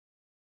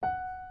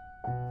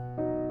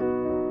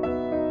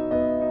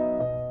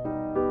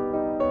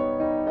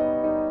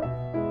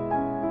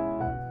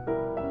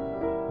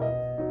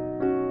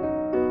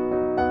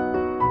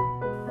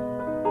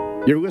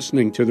You're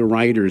listening to the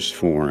Writers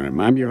Forum.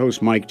 I'm your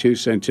host, Mike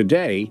Tusa, and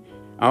today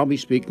I'll be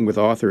speaking with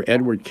author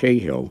Edward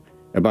Cahill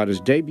about his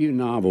debut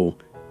novel,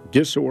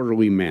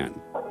 Disorderly Men.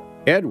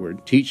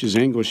 Edward teaches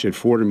English at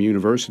Fordham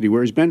University,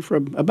 where he's been for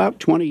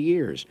about 20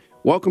 years.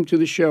 Welcome to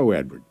the show,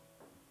 Edward.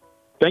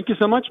 Thank you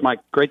so much, Mike.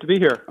 Great to be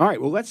here. All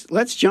right, well,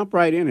 let's jump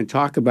right in and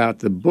talk about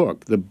the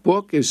book. The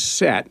book is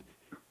set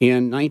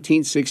in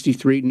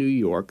 1963 New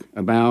York,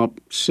 about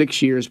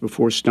 6 years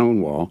before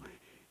Stonewall,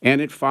 and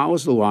it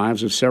follows the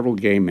lives of several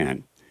gay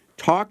men.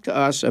 Talk to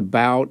us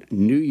about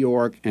New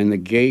York and the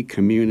gay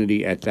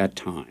community at that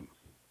time.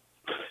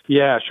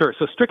 Yeah, sure.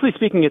 So strictly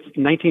speaking, it's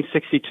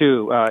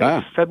 1962,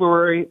 It's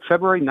February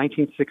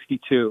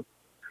 1962.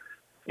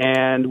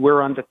 And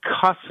we're on the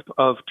cusp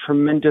of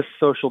tremendous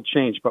social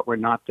change, but we're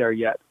not there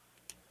yet.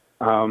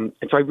 And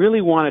so I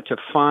really wanted to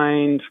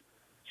find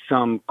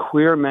some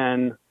queer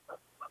men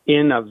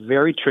in a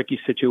very tricky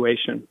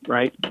situation,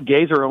 right?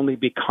 Gays are only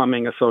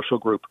becoming a social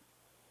group.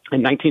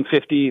 In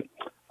 1950,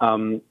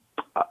 the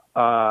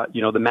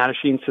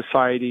Mattachine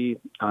Society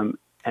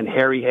and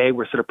Harry Hay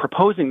were sort of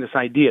proposing this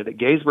idea that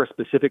gays were a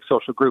specific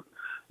social group.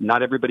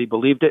 Not everybody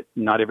believed it.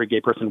 Not every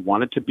gay person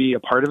wanted to be a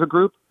part of a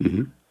group,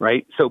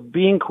 right? So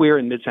being queer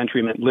in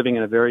mid-century meant living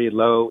in a very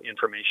low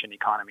information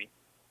economy.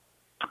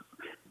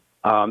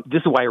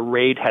 This is why a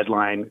raid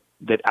headline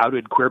that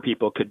outed queer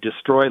people could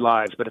destroy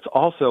lives, but it's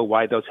also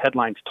why those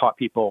headlines taught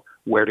people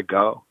where to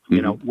go,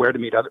 where to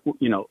meet other,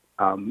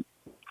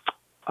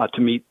 to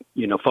meet,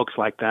 folks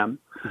like them.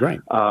 Right.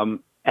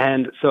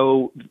 And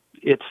so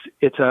it's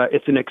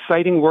an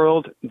exciting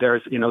world.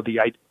 There's,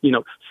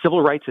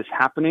 civil rights is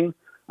happening.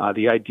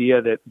 The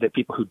idea that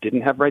people who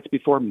didn't have rights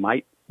before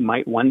might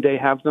one day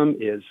have them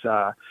is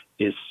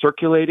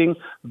circulating,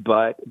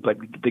 but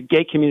the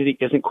gay community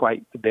isn't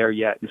quite there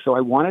yet. And so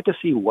I wanted to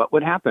see what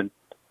would happen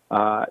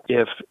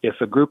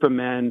if a group of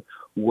men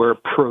were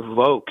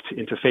provoked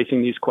into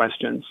facing these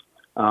questions.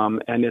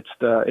 And it's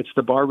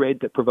the bar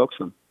raid that provokes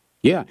them.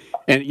 Yeah,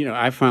 and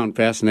I found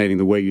fascinating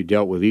the way you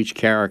dealt with each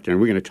character,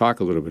 and we're going to talk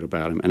a little bit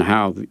about him and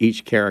how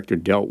each character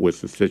dealt with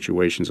the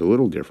situations a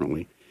little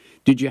differently.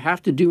 Did you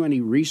have to do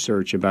any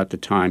research about the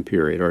time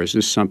period, or is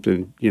this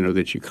something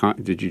that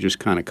you just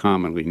kind of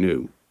commonly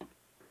knew?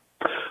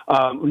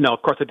 No,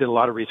 of course I did a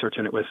lot of research,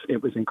 and it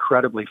was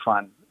incredibly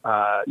fun.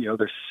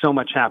 There's so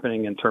much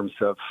happening in terms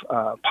of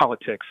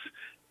politics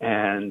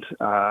and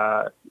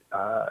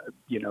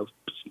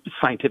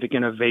scientific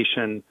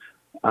innovation.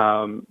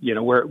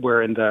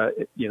 We're in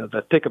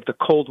the thick of the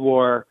Cold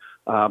War,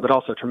 but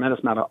also a tremendous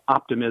amount of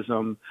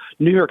optimism.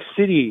 New York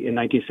City in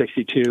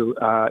 1962,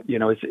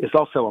 is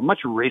also a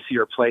much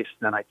racier place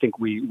than I think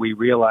we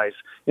realize.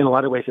 In a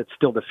lot of ways, it's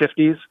still the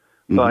 50s,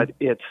 but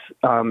it's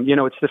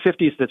the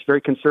 50s that's very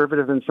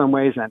conservative in some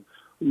ways, and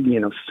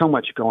so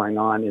much going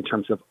on in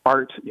terms of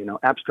art,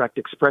 abstract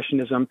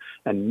expressionism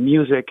and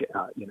music,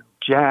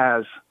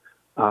 jazz.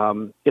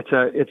 It's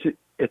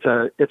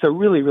a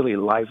really, really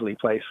lively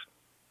place.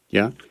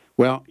 Yeah.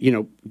 Well,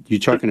 you're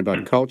talking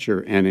about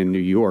culture, and in New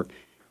York,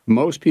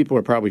 most people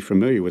are probably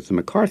familiar with the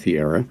McCarthy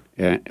era,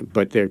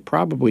 but they're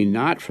probably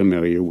not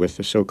familiar with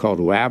the so-called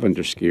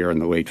lavender scare in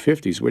the late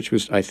 50s, which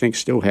was, I think,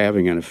 still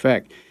having an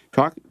effect.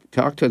 Talk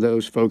to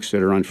those folks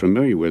that are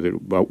unfamiliar with it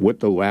about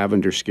what the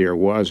lavender scare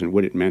was and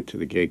what it meant to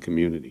the gay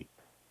community.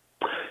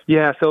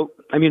 Yeah. So,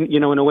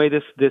 in a way,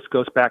 this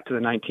goes back to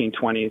the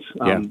 1920s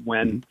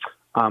when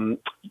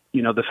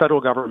the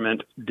federal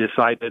government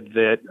decided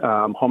that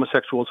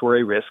homosexuals were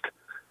a risk,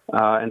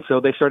 and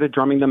so they started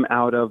drumming them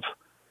out of,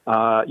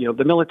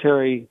 the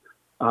military.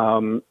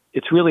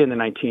 It's really in the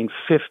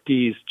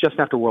 1950s, just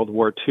after World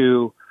War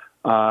II,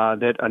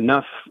 that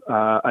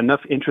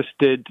enough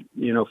interested,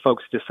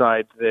 folks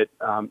decide that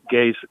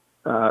gays,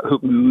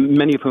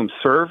 many of whom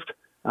served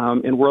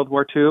in World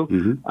War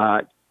II,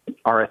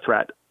 are a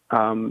threat.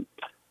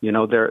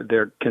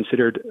 They're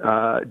considered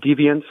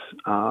deviants,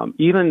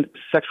 even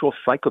sexual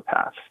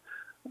psychopaths,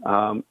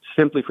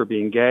 simply for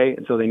being gay,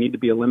 and so they need to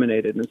be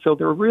eliminated. And so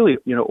there were really,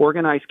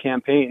 organized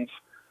campaigns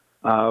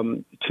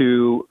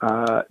to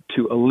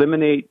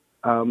eliminate,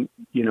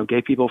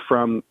 gay people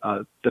from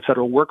the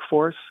federal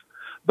workforce,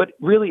 but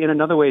really in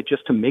another way,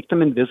 just to make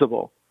them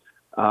invisible.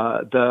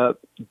 The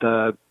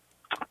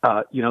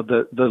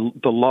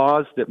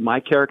laws that my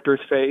characters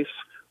face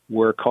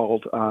were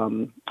called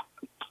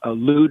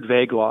lewd,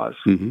 vague laws,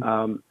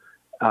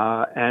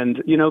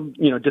 and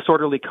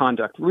disorderly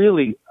conduct.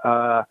 Really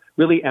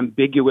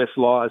ambiguous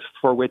laws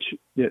for which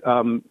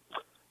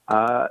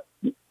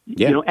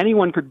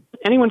anyone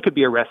could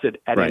be arrested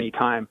at any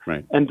time.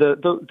 Right. And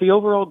the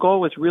overall goal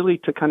was really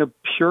to kind of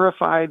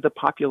purify the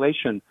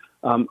population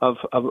of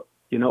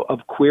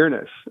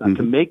queerness,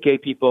 to make gay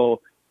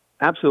people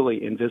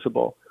absolutely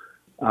invisible.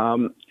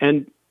 And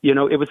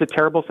it was a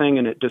terrible thing,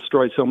 and it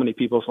destroyed so many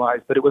people's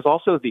lives. But it was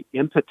also the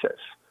impetus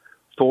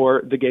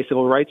for the gay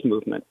civil rights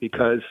movement,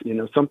 because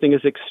something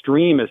as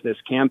extreme as this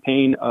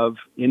campaign of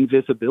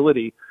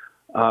invisibility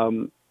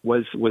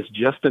was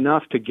just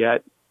enough to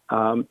get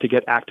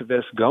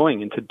activists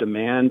going and to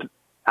demand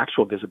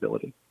actual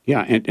visibility.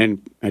 Yeah,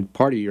 and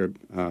part of your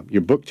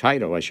book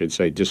title, I should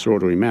say,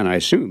 Disorderly Men, I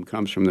assume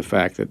comes from the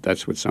fact that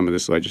that's what some of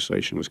this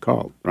legislation was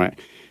called, right?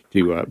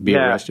 To be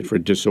arrested for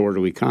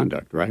disorderly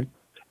conduct, right?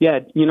 Yeah,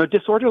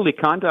 disorderly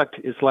conduct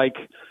is like,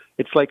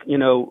 it's like,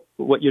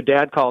 what your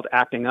dad called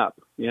acting up.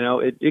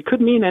 It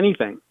could mean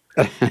anything.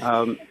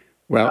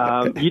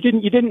 Well, You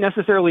didn't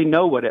necessarily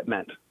know what it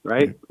meant,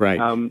 right? right.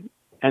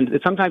 And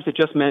sometimes it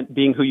just meant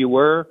being who you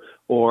were,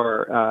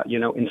 or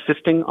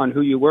insisting on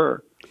who you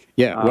were.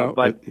 Yeah, well,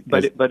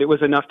 but it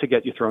was enough to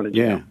get you thrown in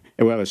jail.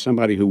 Yeah, well, as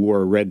somebody who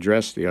wore a red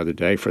dress the other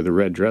day for the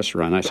red dress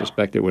run, I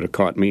suspect it would have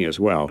caught me as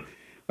well.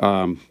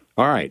 All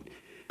right,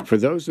 for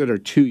those that are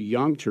too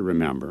young to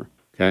remember,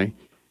 okay,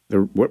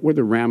 what were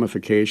the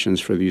ramifications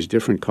for these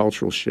different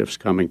cultural shifts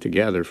coming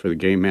together for the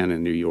gay men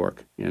in New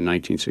York in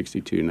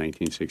 1962,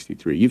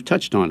 1963? You've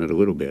touched on it a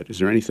little bit. Is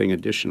there anything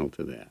additional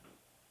to that?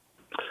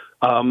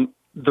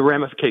 The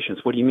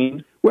ramifications, what do you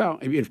mean? Well,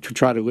 if you to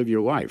try to live your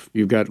life.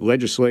 You've got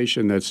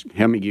legislation that's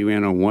hemming you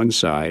in on one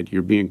side.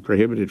 You're being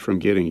prohibited from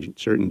getting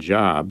certain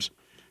jobs.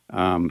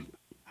 How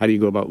do you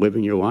go about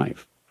living your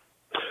life?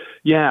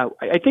 Yeah,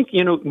 I think,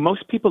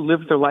 most people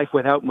live their life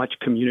without much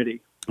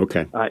community.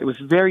 Okay. It was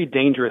very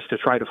dangerous to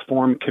try to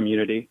form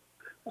community.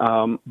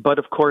 But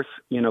of course,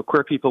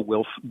 queer people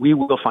will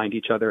find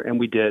each other, and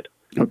we did.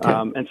 Okay.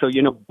 And so,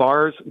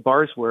 bars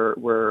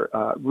were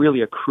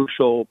really a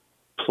crucial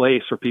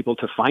place for people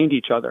to find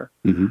each other.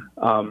 Mm-hmm.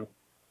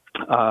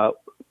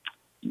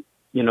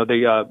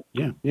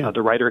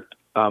 The writer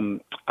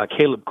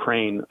Caleb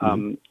Crane,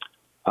 who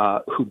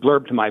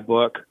blurbed my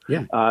book,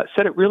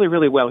 said it really,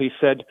 really well. He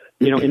said,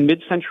 in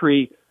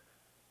mid-century,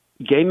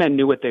 gay men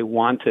knew what they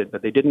wanted,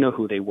 but they didn't know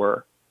who they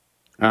were.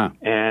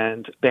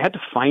 And they had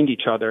to find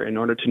each other in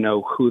order to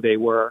know who they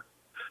were.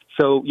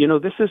 So,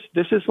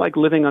 this is like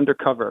living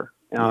undercover,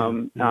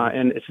 and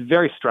it's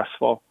very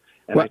stressful.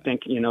 And I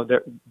think,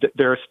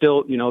 there are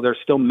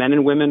still men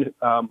and women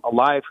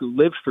alive who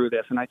live through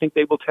this. And I think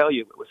they will tell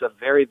you it was a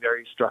very,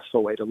 very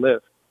stressful way to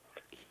live.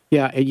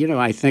 Yeah,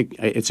 I think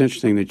it's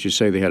interesting that you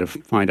say they had to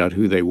find out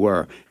who they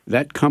were.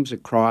 That comes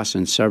across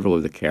in several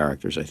of the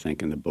characters, I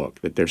think, in the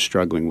book, that they're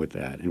struggling with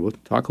that. And we'll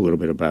talk a little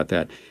bit about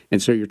that.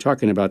 And so you're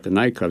talking about the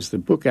nightclubs. The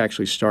book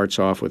actually starts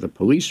off with a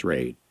police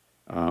raid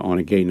on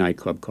a gay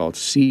nightclub called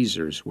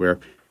Caesars, where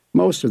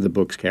most of the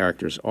book's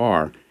characters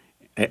are.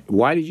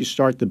 Why did you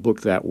start the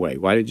book that way?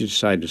 Why did you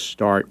decide to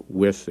start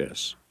with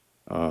this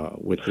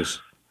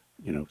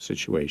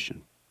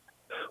situation?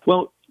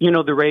 Well,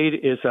 the raid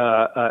is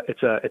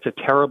it's a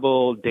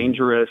terrible,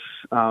 dangerous,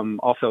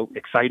 also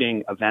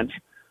exciting event,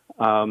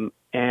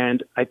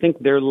 and I think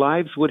their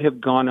lives would have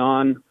gone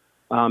on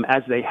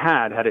as they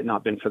had it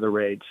not been for the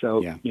raid.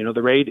 So,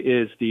 the raid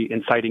is the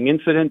inciting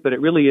incident, but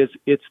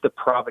it's the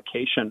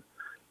provocation.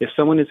 If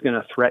someone is going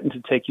to threaten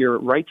to take your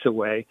rights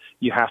away,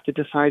 you have to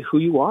decide who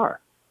you are.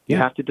 You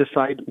have to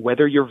decide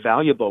whether you're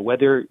valuable,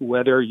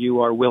 whether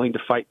you are willing to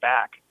fight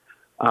back.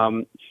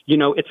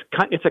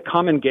 It's a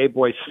common gay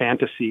boy's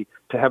fantasy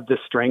to have the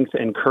strength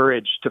and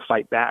courage to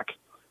fight back.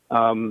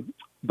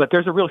 But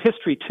there's a real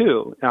history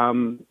too.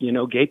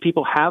 Gay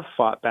people have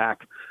fought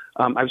back.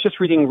 I was just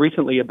reading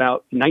recently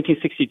about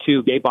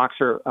 1962 gay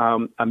boxer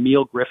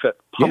Emil Griffith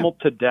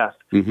pummeled to death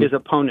his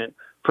opponent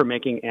for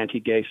making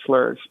anti-gay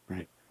slurs.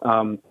 Right.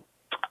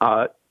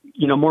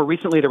 More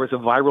recently, there was a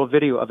viral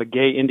video of a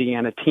gay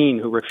Indiana teen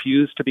who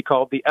refused to be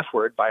called the F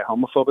word by a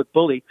homophobic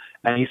bully,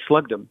 and he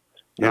slugged him.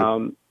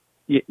 Yeah.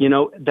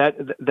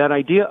 That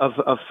idea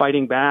of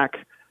fighting back,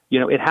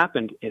 it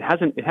happened. It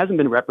hasn't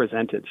been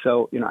represented.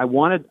 So, I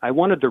wanted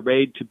the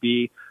raid to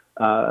be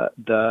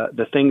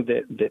the thing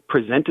that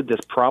presented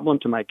this problem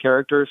to my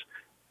characters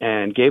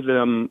and gave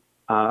them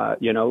a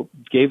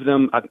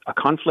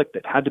conflict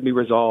that had to be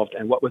resolved.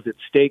 And what was at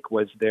stake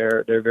was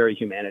their very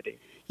humanity.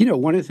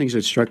 One of the things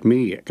that struck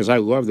me, because I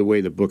love the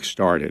way the book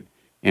started,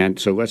 and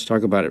so let's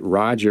talk about it.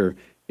 Roger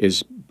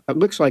it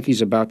looks like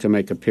he's about to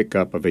make a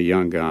pickup of a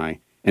young guy,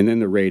 and then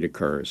the raid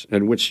occurs.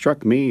 And what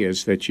struck me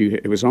is that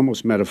it was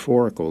almost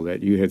metaphorical,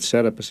 that you had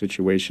set up a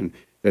situation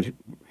that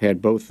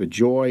had both the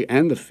joy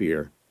and the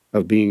fear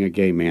of being a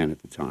gay man at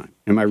the time.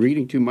 Am I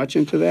reading too much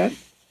into that?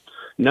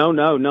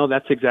 No,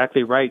 that's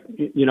exactly right.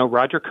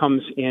 Roger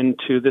comes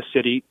into the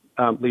city,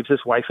 leaves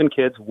his wife and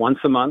kids once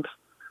a month.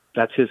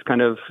 That's his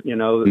kind of,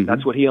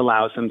 that's what he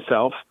allows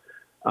himself.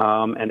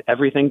 And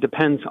everything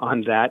depends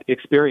on that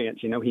experience.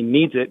 He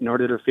needs it in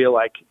order to feel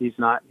like he's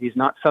not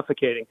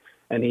suffocating.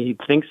 And he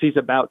thinks he's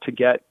about to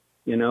get,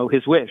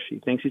 his wish. He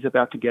thinks he's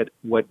about to get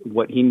what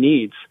he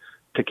needs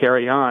to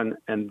carry on.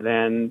 And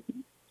then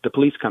the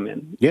police come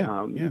in.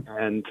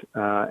 And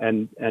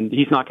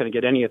he's not going to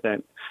get any of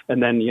that.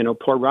 And then,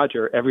 poor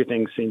Roger,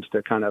 everything seems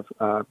to kind of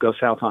go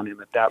south on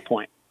him at that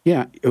point.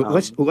 Yeah,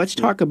 let's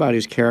talk about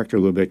his character a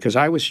little bit, because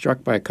I was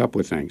struck by a couple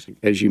of things.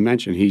 As you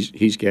mentioned,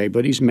 he's gay,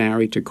 but he's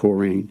married to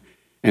Corinne,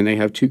 and they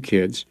have 2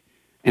 kids.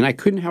 And I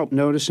couldn't help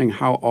noticing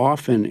how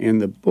often in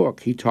the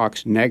book he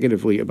talks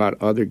negatively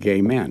about other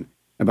gay men,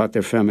 about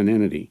their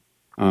femininity.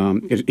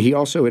 He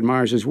also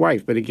admires his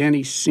wife, but again,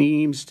 he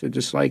seems to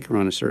dislike her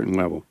on a certain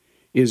level.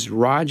 Is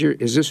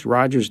this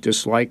Roger's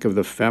dislike of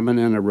the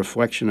feminine a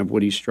reflection of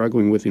what he's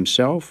struggling with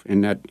himself,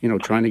 and that,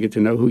 trying to get to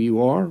know who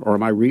you are? Or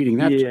am I reading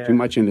that too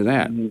much into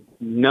that?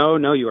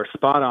 No, you are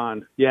spot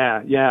on.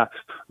 Yeah.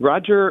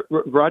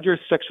 Roger's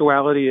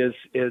sexuality is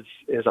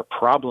a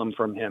problem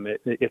from him.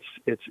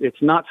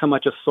 It's not so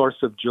much a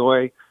source of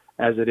joy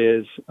as it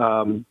is,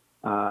 a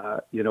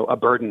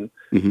burden.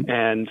 Mm-hmm.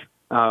 And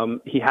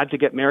he had to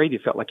get married. He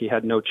felt like he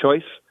had no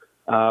choice.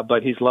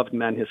 But he's loved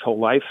men his whole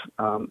life.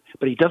 But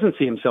he doesn't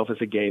see himself as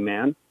a gay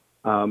man.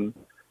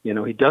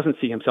 He doesn't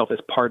see himself as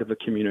part of a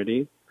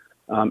community.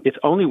 It's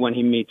only when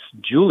he meets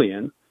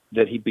Julian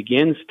that he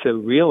begins to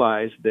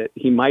realize that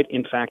he might,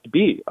 in fact,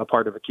 be a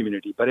part of a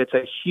community. But it's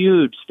a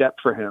huge step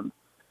for him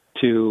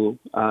to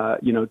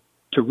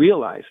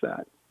realize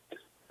that.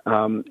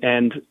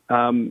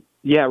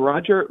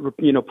 Roger,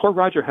 poor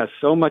Roger has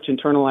so much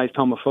internalized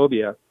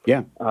homophobia.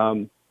 Yeah.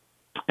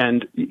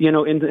 And in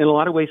a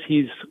lot of ways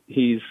he's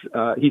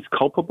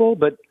culpable,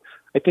 but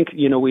I think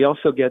we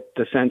also get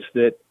the sense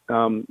that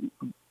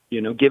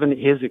given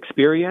his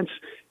experience,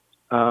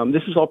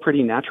 this is all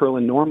pretty natural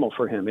and normal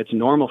for him. It's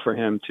normal for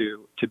him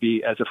to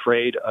be as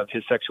afraid of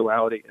his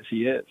sexuality as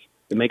he is.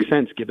 It makes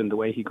sense given the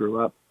way he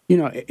grew up.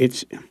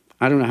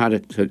 I don't know how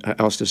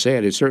else to say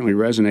it. It certainly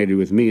resonated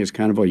with me as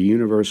kind of a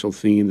universal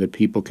theme that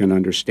people can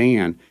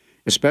understand,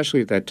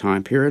 especially at that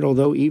time period.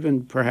 Although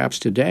even perhaps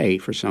today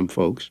for some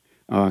folks.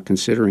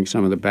 Considering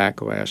some of the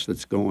backlash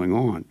that's going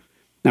on.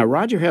 Now,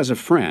 Roger has a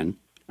friend,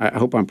 I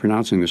hope I'm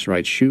pronouncing this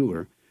right,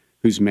 Schuler,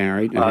 who's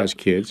married and has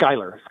kids.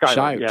 Skyler,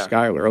 yeah.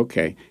 Skyler,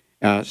 okay.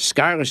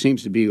 Skyler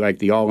seems to be like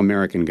the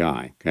all-American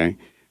guy, okay?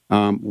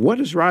 What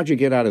does Roger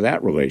get out of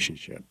that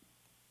relationship?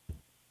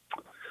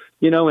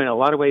 In a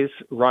lot of ways,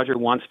 Roger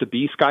wants to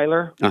be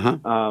Skyler.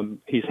 Uh-huh.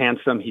 He's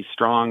handsome, he's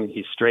strong,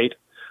 he's straight.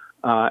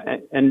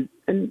 And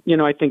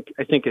I think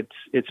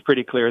it's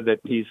pretty clear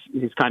that he's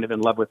kind of in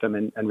love with him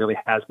and really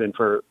has been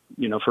for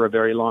a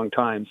very long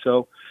time.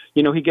 So,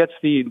 he gets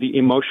the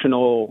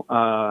emotional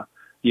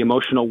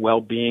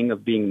well-being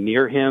of being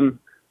near him.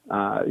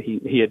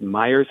 He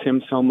admires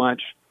him so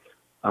much.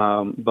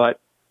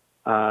 But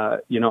I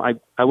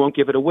won't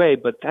give it away,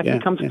 but that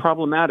becomes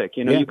problematic.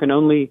 You can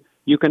only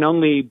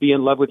be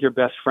in love with your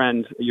best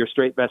friend, your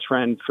straight best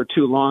friend, for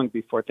too long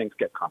before things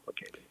get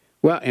complicated.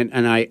 Well,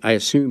 and I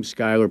assume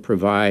Skyler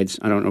provides,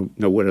 I don't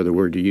know what other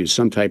word to use,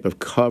 some type of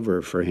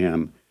cover for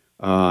him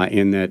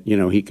in that,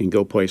 he can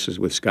go places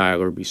with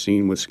Skyler, be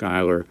seen with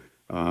Skyler,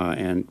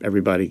 and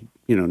everybody,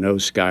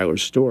 knows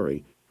Skyler's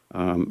story.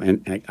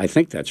 And I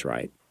think that's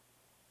right.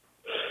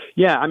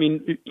 Yeah, I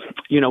mean,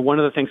 one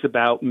of the things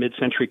about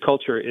mid-century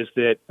culture is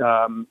that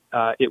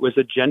it was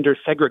a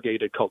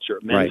gender-segregated culture.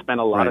 Men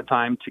spent a lot of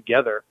time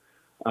together.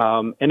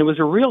 And it was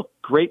a real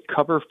great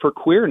cover for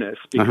queerness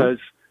because...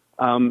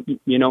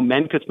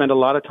 men could spend a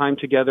lot of time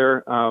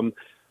together,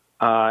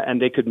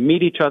 and they could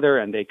meet each other,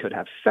 and they could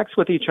have sex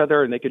with each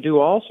other, and they could do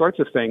all sorts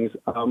of things,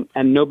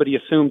 and nobody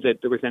assumed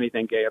that there was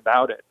anything gay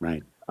about it.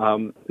 Right.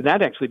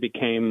 That actually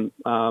became,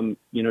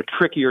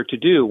 trickier to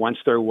do once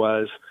there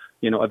was,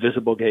 a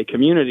visible gay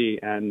community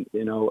and,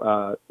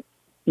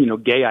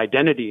 gay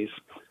identities,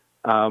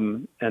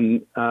 that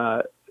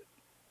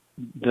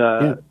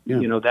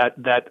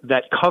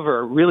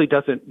cover really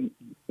doesn't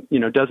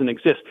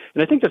exist.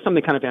 And I think there's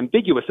something kind of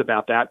ambiguous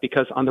about that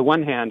because on the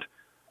one hand,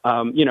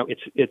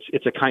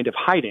 it's a kind of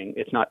hiding.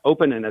 It's not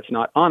open and it's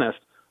not honest.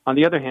 On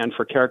the other hand,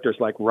 for characters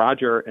like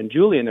Roger and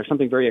Julian, there's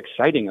something very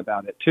exciting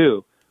about it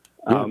too.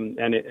 And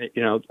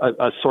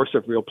a source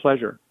of real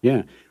pleasure.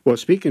 Yeah. Well,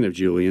 speaking of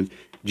Julian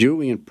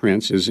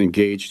Prince is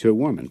engaged to a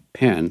woman,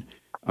 Penn,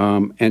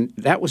 and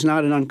that was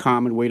not an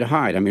uncommon way to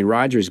hide. I mean,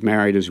 Roger's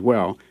married as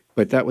well,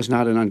 but that was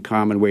not an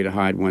uncommon way to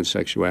hide one's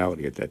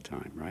sexuality at that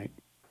time, right?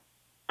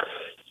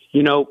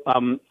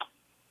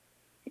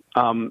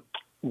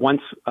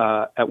 Once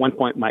at one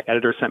point, my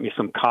editor sent me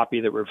some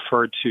copy that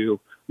referred to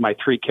my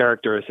three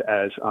characters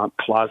as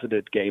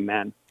closeted gay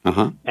men.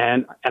 Uh-huh.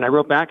 And I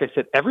wrote back. I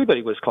said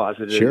everybody was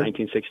closeted in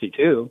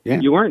 1962. Yeah.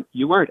 You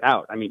weren't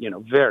out. I mean,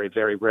 very,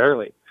 very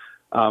rarely.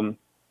 So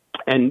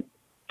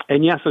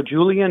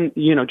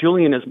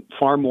Julian is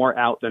far more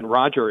out than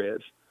Roger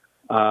is.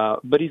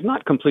 But he's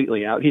not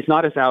completely out. He's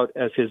not as out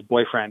as his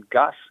boyfriend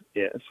Gus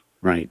is.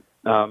 Right.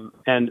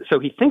 And so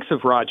he thinks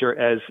of Roger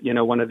as,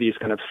 one of these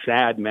kind of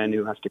sad men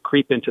who has to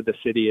creep into the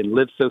city and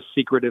live so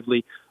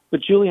secretively.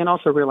 But Julian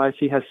also realized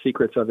he has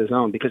secrets of his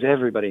own because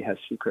everybody has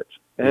secrets.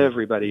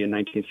 Everybody in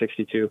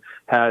 1962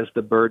 has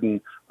the burden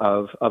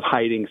of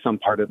hiding some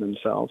part of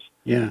themselves.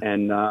 Yeah.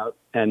 And a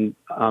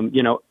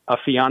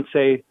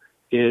fiance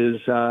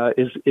is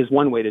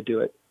one way to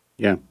do it.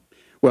 Yeah.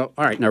 Well,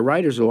 all right. Now,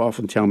 writers will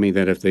often tell me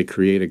that if they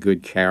create a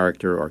good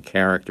character or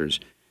characters,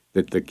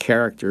 that the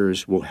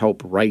characters will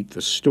help write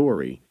the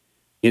story.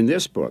 In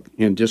this book,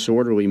 in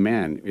Disorderly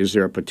Men, is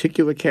there a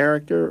particular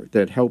character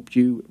that helped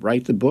you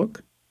write the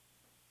book?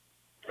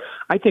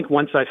 I think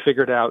once I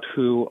figured out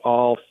who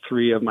all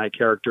three of my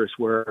characters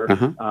were,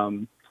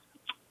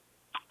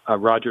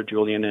 Roger,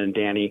 Julian, and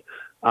Danny,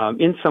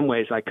 in some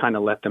ways I kind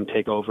of let them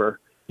take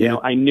over. You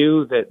know, I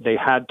knew that they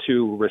had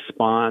to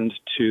respond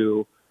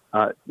to,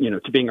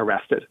 to being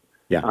arrested.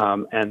 Yeah.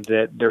 And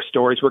that their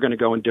stories were going to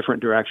go in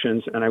different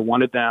directions. And I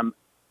wanted them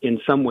in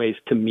some ways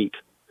to meet.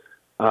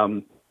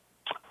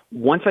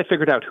 Once I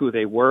figured out who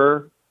they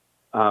were,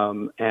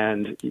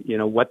 and,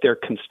 what their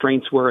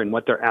constraints were and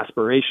what their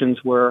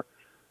aspirations were,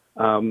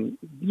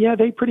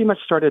 they pretty much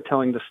started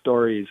telling the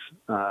stories,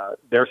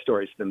 their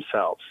stories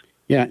themselves.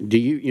 Yeah.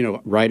 Do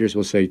writers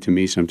will say to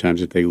me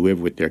sometimes that they live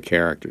with their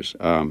characters.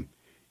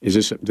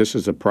 Is this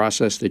is a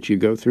process that you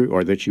go through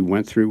or that you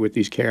went through with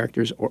these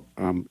characters, or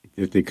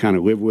that they kind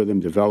of live with them,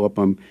 develop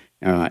them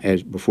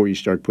as before you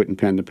start putting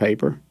pen to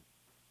paper?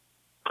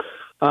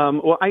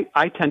 Well,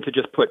 I tend to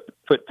just put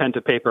pen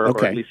to paper,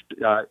 Okay. or at least,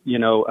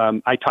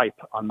 I type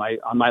on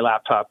my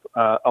laptop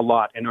a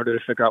lot in order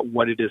to figure out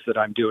what it is that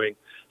I'm doing.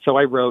 So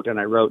I wrote and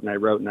I wrote and I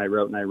wrote and I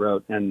wrote and I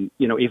wrote. And,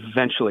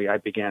 eventually I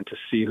began to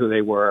see who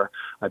they were.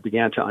 I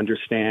began to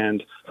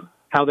understand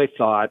how they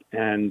thought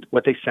and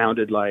what they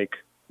sounded like.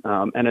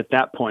 And at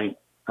that point,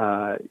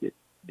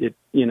 it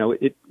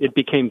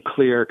became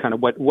clear kind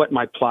of what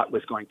my plot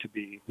was going to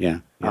be. Yeah.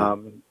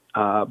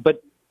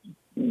 But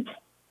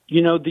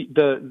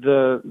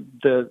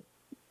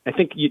I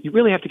think you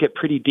really have to get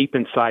pretty deep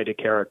inside a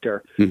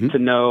character to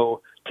know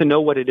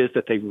what it is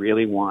that they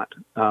really want,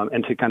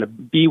 and to kind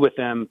of be with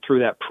them through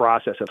that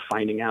process of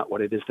finding out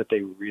what it is that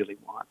they really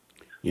want.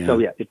 Yeah. So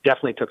it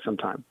definitely took some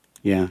time.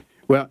 Yeah.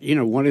 Well,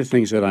 one of the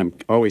things that I'm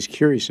always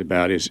curious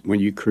about is when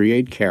you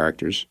create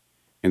characters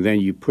and then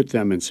you put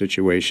them in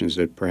situations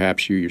that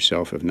perhaps you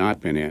yourself have not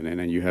been in, and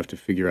then you have to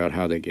figure out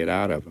how they get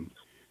out of them.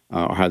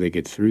 Or how they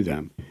get through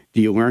them.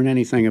 Do you learn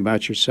anything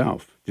about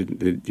yourself?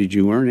 Did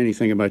you learn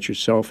anything about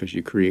yourself as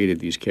you created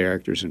these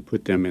characters and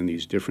put them in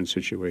these different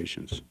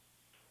situations?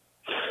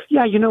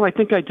 Yeah, I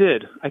think I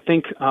did. I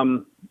think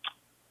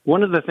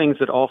one of the things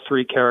that all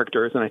three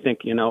characters, and I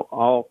think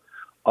all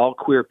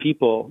queer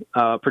people,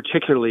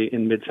 particularly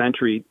in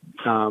mid-century,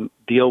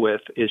 deal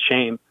with is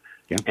shame.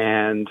 Yeah.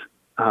 And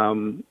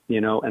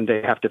and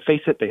they have to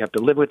face it, they have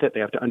to live with it, they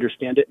have to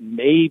understand it, and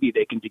maybe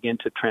they can begin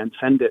to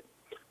transcend it.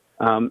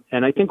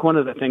 And I think one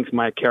of the things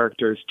my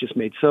characters just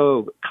made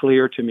so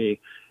clear to me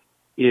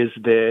is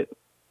that,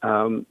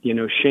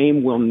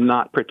 shame will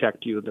not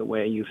protect you the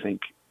way you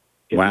think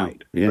it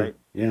might. Yeah. Right?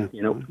 Yeah.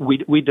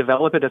 We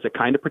develop it as a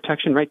kind of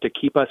protection, right, to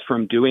keep us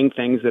from doing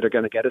things that are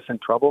going to get us in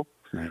trouble.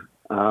 Right.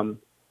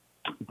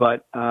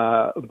 But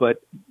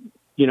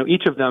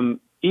each of them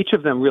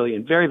really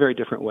in very, very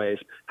different ways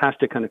has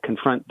to kind of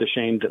confront the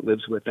shame that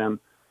lives with them.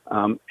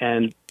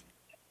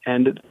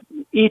 And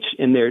each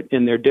in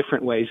their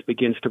different ways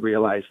begins to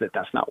realize that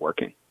that's not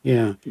working.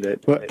 Yeah.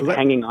 That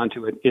hanging on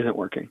to it isn't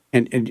working.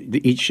 And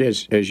each,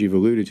 as you've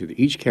alluded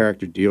to, each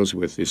character deals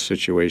with this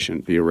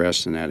situation, the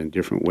arrest and that, in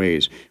different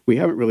ways. We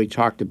haven't really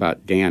talked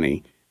about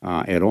Danny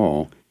at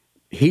all.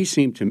 He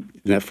seemed to,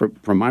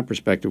 from my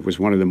perspective, was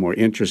one of the more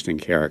interesting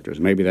characters.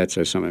 Maybe that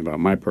says something about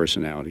my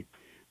personality.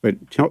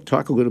 But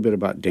talk a little bit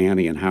about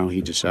Danny and how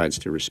he decides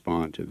to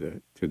respond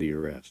to the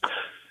arrest.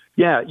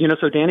 Yeah,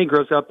 so Danny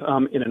grows up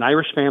in an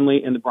Irish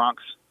family in the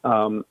Bronx,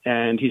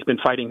 and he's been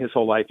fighting his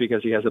whole life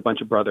because he has a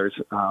bunch of brothers,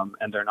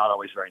 and they're not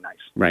always very nice.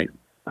 Right.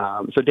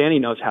 So Danny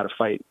knows how to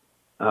fight,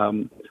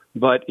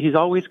 but he's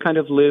always kind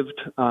of lived,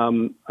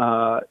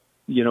 under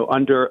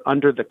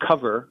the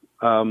cover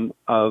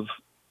of,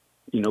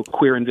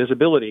 queer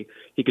invisibility.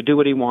 He could do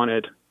what he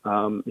wanted.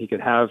 He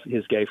could have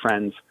his gay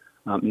friends.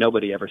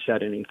 Nobody ever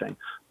said anything.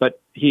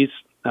 But he's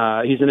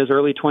in his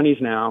early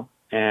 20s now.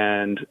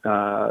 And,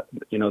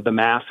 the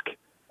mask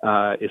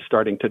is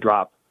starting to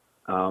drop.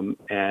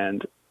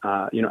 At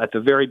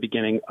the very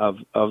beginning of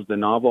the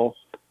novel,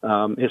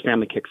 his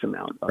family kicks him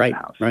out of the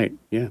house. Right,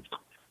 yeah.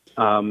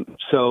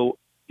 So,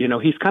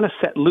 he's kind of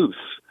set loose.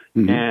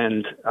 Mm-hmm.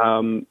 And,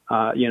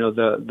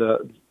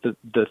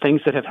 the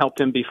things that have helped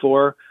him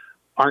before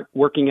aren't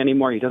working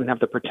anymore. He doesn't have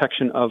the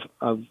protection of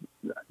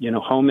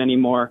home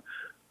anymore.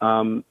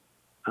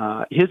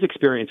 His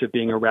experience of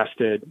being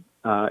arrested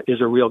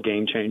is a real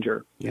game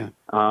changer. Yeah.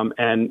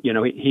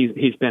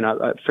 He's been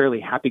a fairly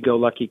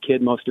happy-go-lucky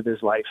kid most of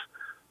his life.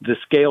 The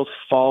scales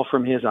fall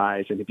from his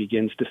eyes, and he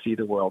begins to see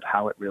the world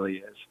how it really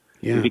is.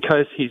 Yeah. And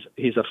because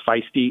he's a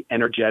feisty,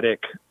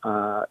 energetic,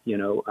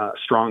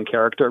 strong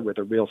character with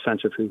a real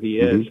sense of who he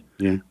is.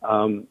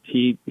 Mm-hmm.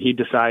 Yeah. He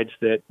decides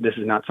that this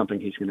is not something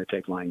he's going to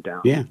take lying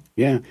down. Yeah,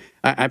 yeah.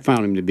 I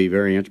found him to be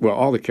very interesting. Well,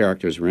 all the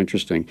characters were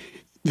interesting.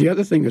 The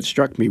other thing that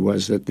struck me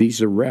was that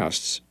these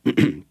arrests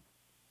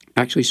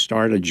actually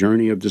start a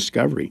journey of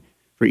discovery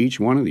for each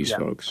one of these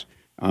folks.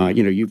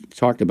 You've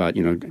talked about,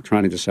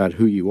 trying to decide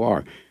who you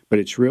are, but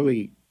it's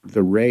really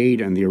the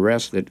raid and the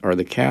arrest that are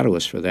the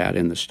catalyst for that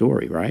in the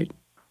story, right?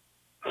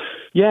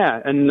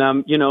 Yeah, and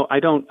I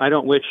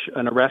don't wish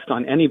an arrest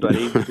on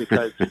anybody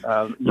because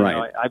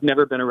I've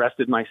never been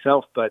arrested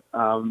myself, but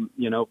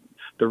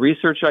the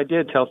research I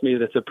did tells me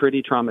that it's a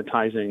pretty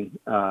traumatizing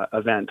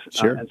event.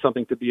 Sure. And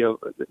something to be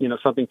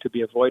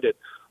avoided.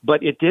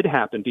 But it did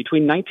happen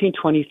between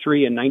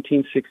 1923 and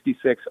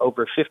 1966.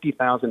 Over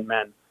 50,000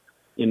 men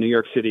in New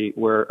York City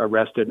were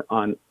arrested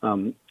on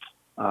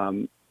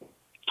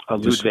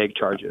Ludwig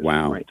charges.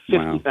 Wow. Right,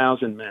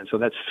 50,000 men. So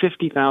that's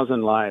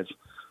 50,000 lives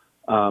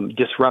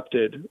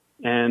disrupted.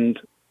 And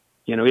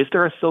is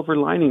there a silver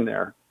lining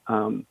there?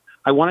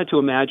 I wanted to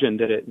imagine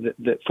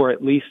that for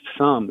at least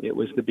some, it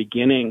was the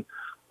beginning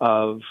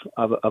of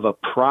a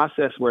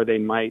process where they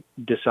might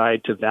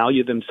decide to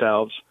value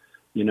themselves,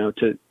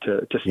 to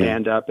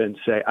stand up and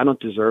say, I don't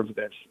deserve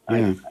this.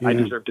 I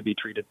deserve to be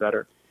treated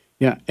better.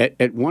 Yeah.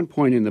 At one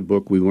point in the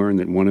book, we learned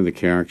that one of the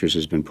characters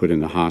has been put in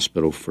the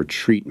hospital for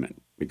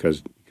treatment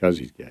because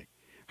he's gay.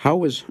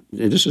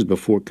 This is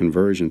before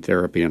conversion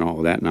therapy and all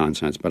of that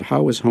nonsense, but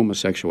how was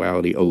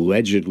homosexuality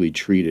allegedly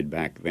treated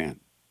back then?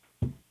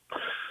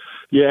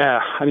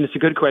 Yeah, it's a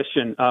good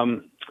question.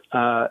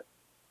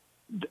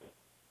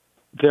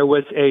 There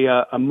was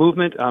a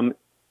movement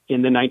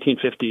in the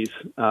 1950s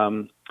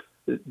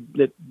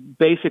that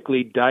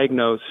basically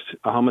diagnosed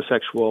a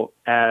homosexual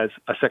as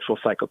a sexual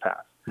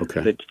psychopath.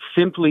 Okay. That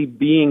simply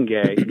being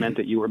gay meant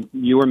that you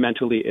were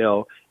mentally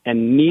ill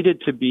and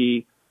needed to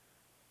be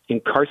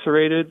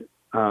incarcerated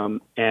and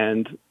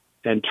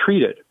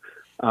treated,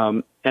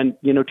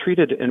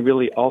 treated in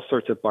really all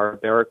sorts of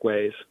barbaric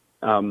ways.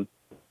 Not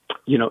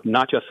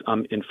just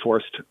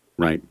enforced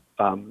right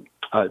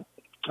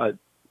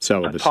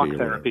celibacy, talk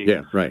therapy.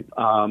 Yeah, right.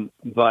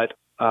 But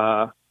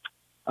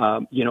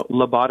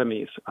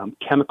lobotomies,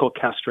 chemical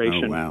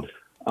castration. Oh,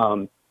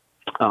 wow.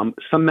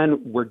 Some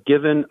men were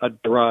given a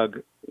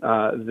drug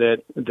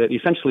that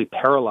essentially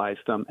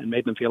paralyzed them and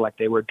made them feel like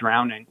they were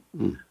drowning.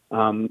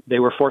 They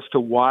were forced to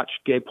watch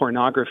gay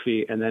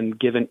pornography and then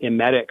given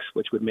emetics,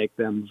 which would make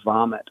them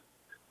vomit.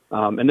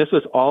 And this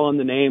was all in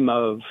the name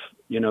of,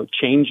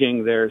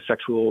 changing their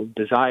sexual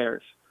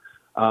desires.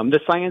 The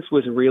science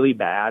was really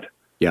bad.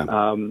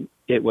 Yeah.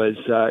 It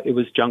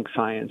was junk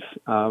science.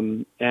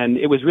 And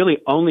it was really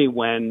only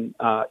when,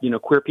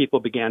 queer people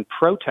began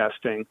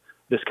protesting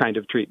this kind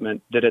of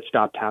treatment that it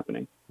stopped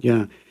happening.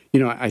 Yeah.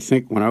 I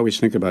think when I always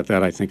think about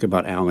that, I think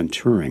about Alan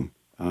Turing.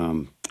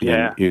 And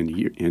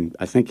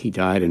I think he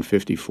died in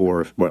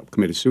 54,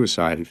 committed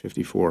suicide in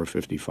 54 or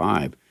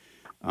 55.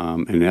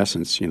 In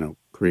essence,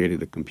 created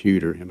the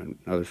computer, him and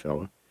another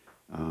fellow.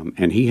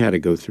 And he had to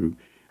go through,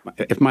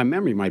 if my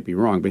memory might be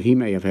wrong, but he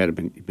may have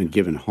been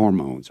given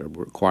hormones or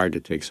required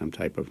to take some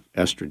type of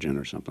estrogen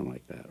or something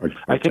like that.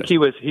 I think he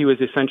was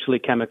essentially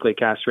chemically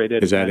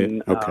castrated. Is that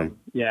it? Okay.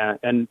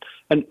 And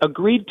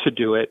agreed to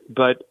do it,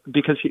 but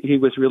because he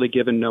was really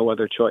given no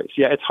other choice.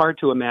 Yeah, it's hard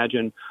to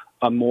imagine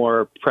a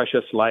more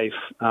precious life,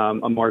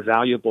 a more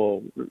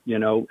valuable,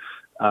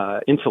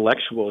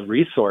 intellectual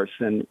resource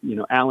than,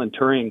 Alan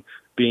Turing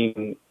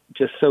being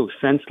just so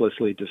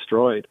senselessly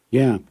destroyed.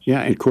 Yeah.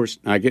 And of course,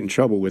 I get in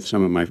trouble with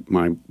some of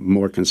my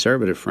more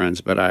conservative friends,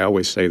 but I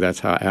always say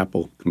that's how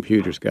Apple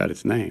Computers got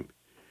its name.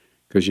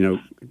 Because,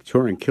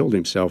 Turing killed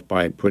himself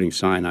by putting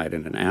cyanide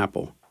in an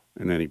apple,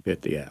 and then he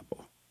bit the apple.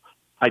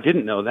 I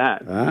didn't know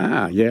that.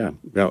 Yeah.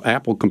 Well,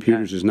 Apple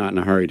Computers is not in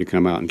a hurry to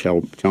come out and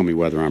tell me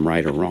whether I'm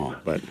right or wrong.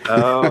 But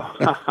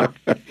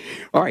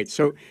all right.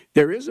 So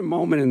there is a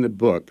moment in the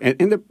book,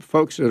 and the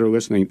folks that are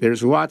listening,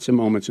 there's lots of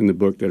moments in the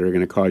book that are going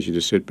to cause you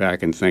to sit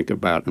back and think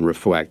about and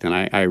reflect, and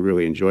I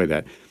really enjoy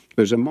that.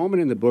 There's a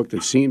moment in the book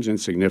that seems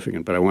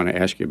insignificant, but I want to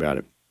ask you about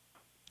it.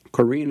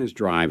 Corinne is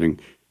driving.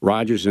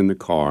 Roger's in the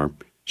car.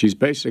 She's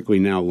basically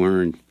now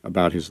learned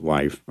about his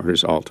life or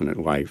his alternate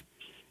life.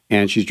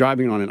 And she's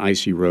driving on an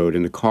icy road,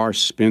 and the car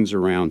spins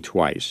around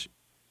twice.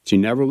 She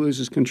never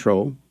loses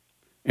control,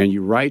 and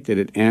you write that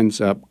it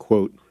ends up,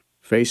 quote,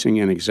 facing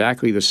in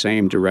exactly the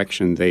same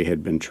direction they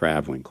had been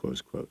traveling,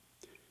 close quote.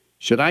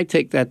 Should I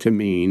take that to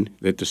mean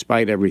that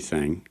despite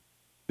everything,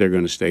 they're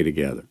going to stay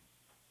together?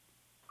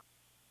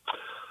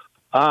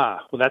 Well,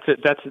 that's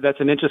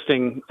an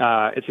interesting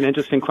it's an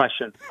interesting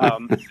question.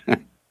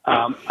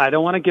 I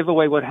don't want to give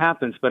away what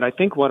happens, but I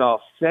think what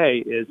I'll say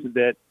is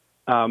that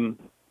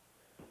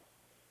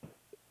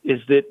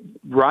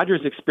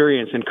Roger's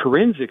experience and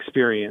Corinne's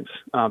experience,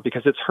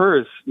 because it's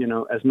hers,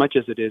 as much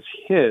as it is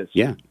his,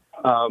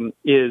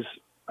 is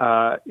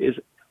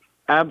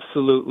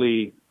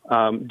absolutely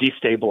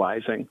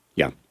destabilizing.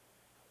 Yeah.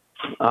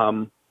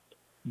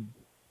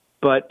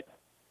 But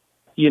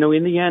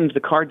in the end, the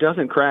car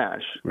doesn't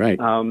crash. Right.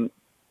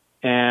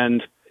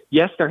 And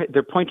yes,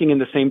 they're pointing in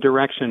the same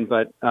direction,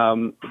 but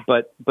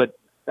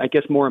I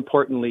guess more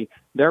importantly,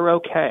 they're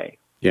okay.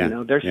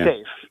 Yeah. They're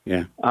safe.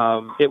 Yeah.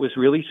 It was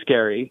really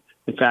scary.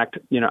 In fact,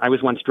 I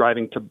was once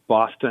driving to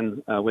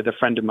Boston with a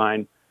friend of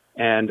mine,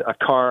 and a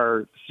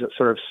car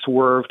sort of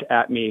swerved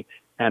at me,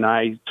 and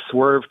I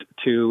swerved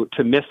to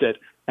miss it,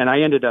 and I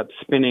ended up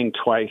spinning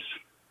twice.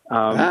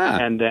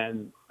 And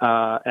then,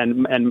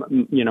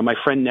 my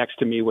friend next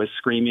to me was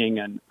screaming,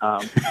 and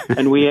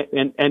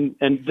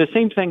the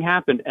same thing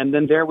happened. And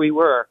then there we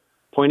were,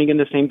 pointing in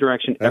the same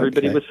direction.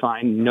 Everybody was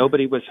fine.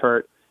 Nobody was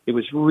hurt. It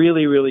was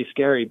really, really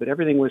scary, but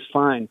everything was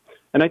fine.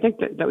 And I think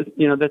that was,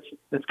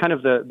 that's kind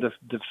of the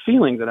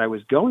feeling that I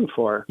was going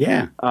for.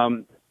 Yeah.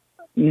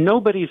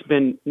 Nobody's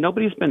been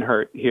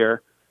hurt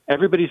here.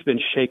 Everybody's been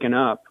shaken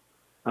up.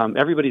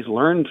 Everybody's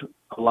learned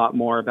a lot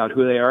more about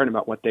who they are and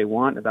about what they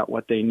want, about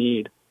what they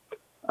need.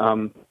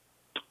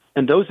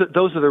 those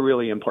are the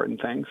really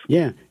important things.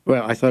 Yeah.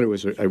 Well, I thought it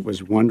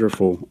was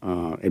wonderful.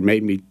 It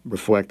made me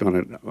reflect on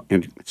it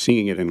and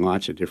seeing it in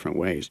lots of different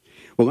ways.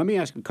 Well, let me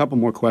ask a couple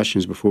more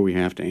questions before we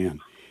have to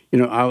end.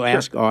 I'll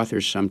ask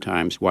authors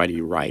sometimes, why do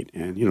you write?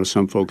 And,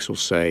 some folks will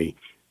say,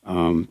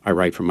 I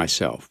write for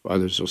myself.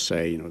 Others will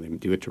say, they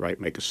do it to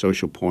make a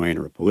social point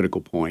or a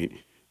political point.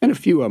 And a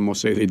few of them will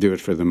say they do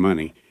it for the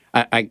money.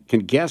 I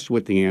can guess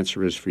what the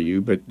answer is for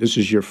you, but this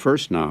is your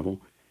first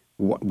novel.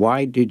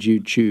 Why did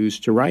you choose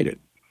to write it?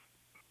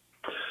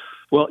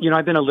 Well,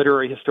 I've been a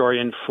literary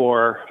historian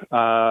for,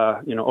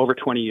 over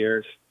 20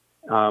 years.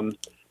 And,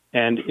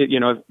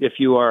 if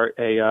you are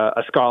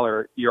a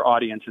scholar, your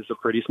audience is a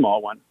pretty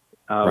small one.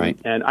 Right.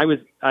 And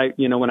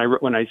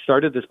when I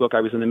started this book,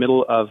 I was in the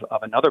middle of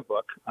another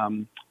book,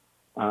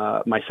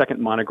 my second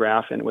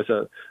monograph, and it was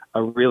a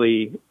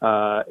really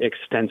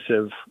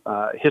extensive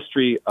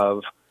history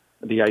of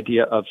the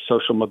idea of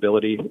social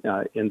mobility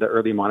in the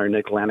early modern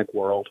Atlantic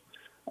world.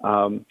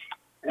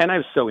 And I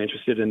was so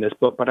interested in this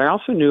book, but I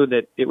also knew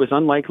that it was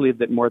unlikely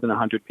that more than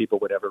 100 people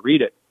would ever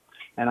read it.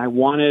 And I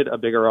wanted a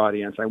bigger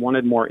audience. I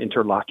wanted more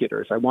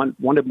interlocutors. I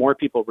wanted more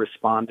people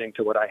responding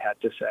to what I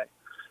had to say.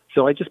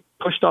 So I just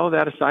pushed all of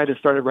that aside and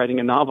started writing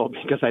a novel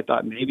because I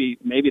thought maybe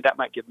that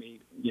might give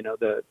me,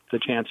 the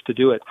chance to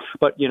do it.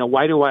 But,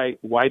 why do I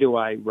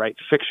write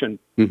fiction?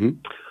 Mm-hmm.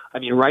 I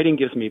mean, writing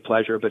gives me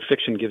pleasure, but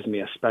fiction gives me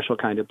a special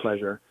kind of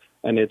pleasure.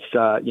 And it's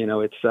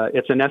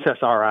an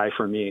SSRI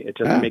for me. It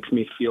just makes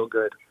me feel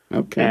good.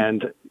 Okay.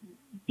 And,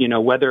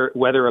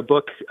 whether a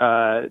book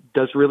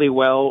does really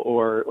well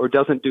or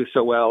doesn't do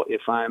so well,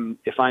 if I'm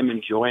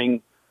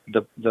enjoying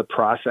the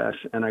process,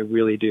 and I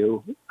really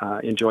do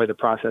enjoy the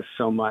process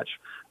so much,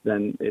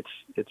 then it's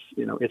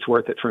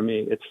worth it for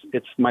me.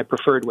 It's my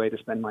preferred way to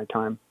spend my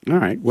time. All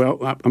right. Well,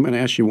 I'm going to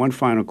ask you one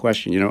final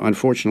question.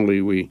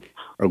 Unfortunately, we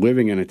are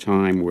living in a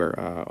time where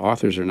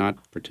authors are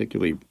not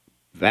particularly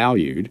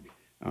valued.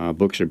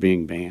 Books are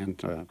being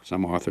banned.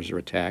 Some authors are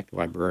attacked.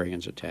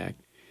 Librarians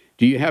attacked.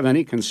 Do you have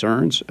any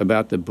concerns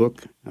about the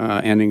book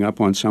ending up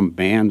on some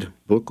banned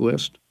book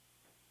list?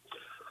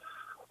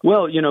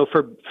 Well,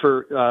 for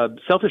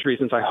selfish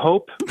reasons, I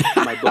hope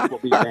my book will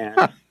be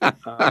banned.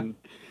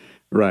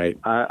 Right.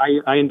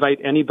 I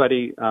invite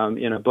anybody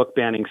in a book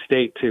banning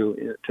state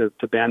to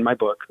ban my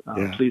book.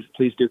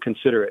 Please do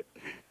consider it.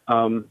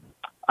 I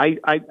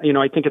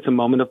think it's a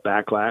moment of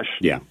backlash.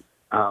 Yeah.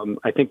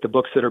 I think the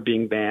books that are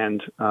being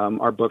banned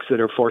are books that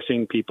are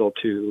forcing people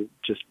to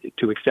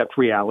accept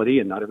reality,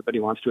 and not everybody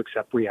wants to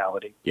accept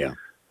reality. Yeah.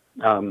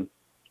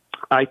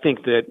 I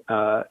think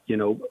that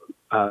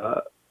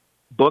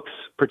books,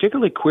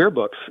 particularly queer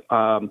books,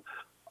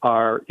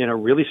 are in a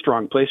really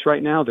strong place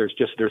right now.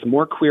 There's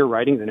more queer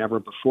writing than ever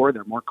before.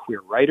 There are more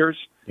queer writers.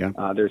 Yeah.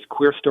 There's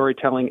queer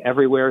storytelling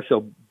everywhere.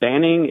 So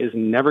banning is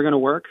never going to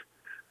work.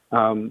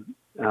 The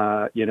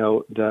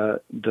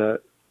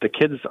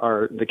kids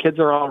are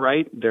all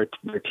right. They're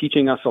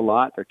teaching us a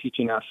lot. They're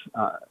teaching us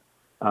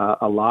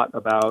a lot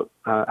about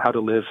how to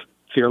live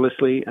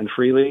fearlessly and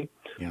freely.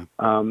 Yeah.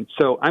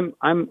 So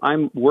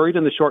I'm worried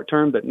in the short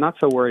term, but not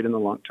so worried in the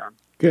long term.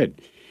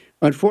 Good.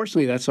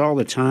 Unfortunately, that's all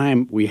the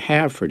time we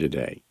have for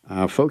today.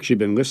 Folks, you've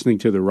been listening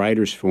to the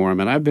Writers Forum,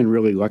 and I've been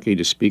really lucky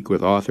to speak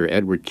with author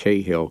Edward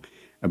Cahill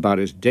about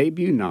his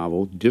debut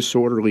novel,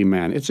 Disorderly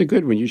Man. It's a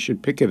good one. You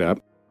should pick it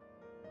up.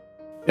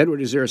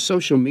 Edward, is there a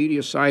social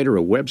media site or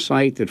a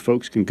website that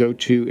folks can go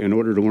to in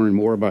order to learn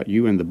more about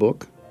you and the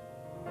book?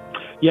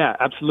 Yeah,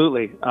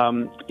 absolutely.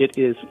 It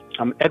is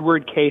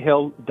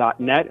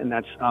edwardcahill.net, and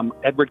that's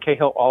Edward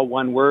Cahill, all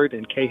one word,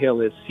 and Cahill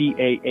is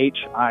Cahill.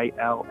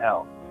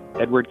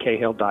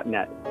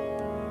 edwardcahill.net.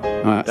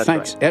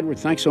 Thanks, right. Edward,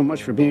 thanks so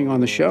much for being on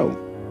the show.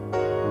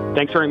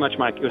 Thanks very much,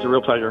 Mike. It was a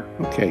real pleasure.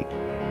 Okay.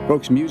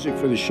 Folks, music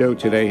for the show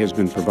today has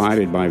been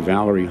provided by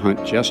Valerie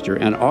Hunt Jester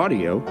and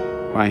audio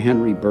by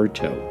Henry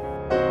Berto.